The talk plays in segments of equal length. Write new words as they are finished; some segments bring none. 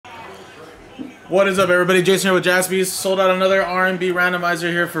What is up, everybody? Jason here with Jaspys. Sold out another RNB randomizer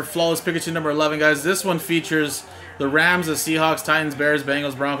here for Flawless Pikachu number 11, guys. This one features the Rams, the Seahawks, Titans, Bears,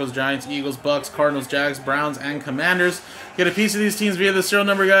 Bengals, Broncos, Giants, Eagles, Bucks, Cardinals, Jags, Browns, and Commanders. Get a piece of these teams via the serial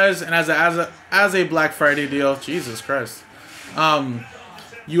number, guys. And as a Black Friday deal, Jesus Christ,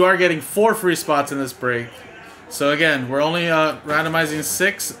 you are getting 4 free spots in this break. So again, we're only randomizing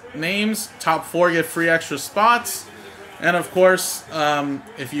 6 names. Top 4 get free extra spots. And of course,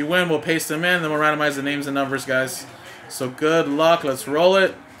 if you win, we'll paste them in. Then we'll randomize the names and numbers, guys. So good luck. Let's roll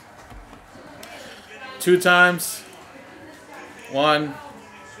it. 2 times. 1,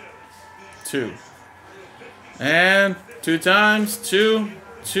 2. And 2 times. 2,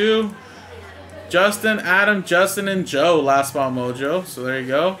 2. Justin, Adam, Justin, and Joe. Last spot mojo. So there you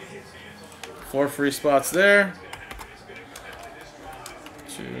go. 4 free spots there.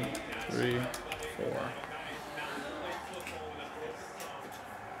 2, 3, 4.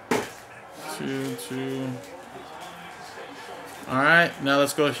 2, 2. All right, now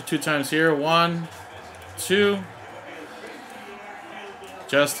let's go 2 times here. 1, 2.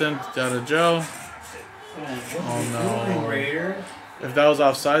 Justin, down to Joe. Oh no! If that was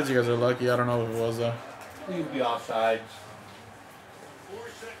offsides, you guys are lucky. I don't know if it was though. You'd be offsides.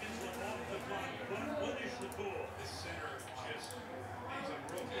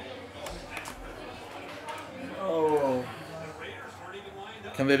 Oh.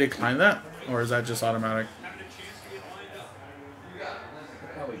 Can they decline that? Or is that just automatic?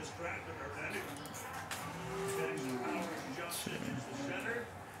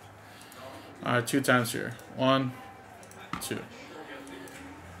 Alright, 2 times here. 1, 2.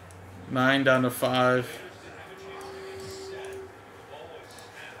 9 down to 5.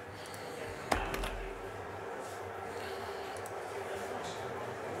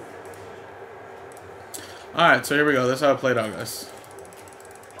 Alright, so here we go. This is how it played out, guys.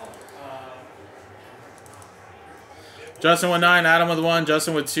 Justin with 9, Adam with 1,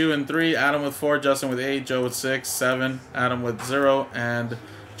 Justin with 2 and 3, Adam with 4, Justin with 8, Joe with 6, 7, Adam with 0, and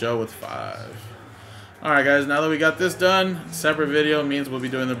Joe with 5. Alright guys, now that we got this done, separate video means we'll be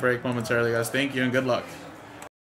doing the break momentarily, guys. Thank you and good luck.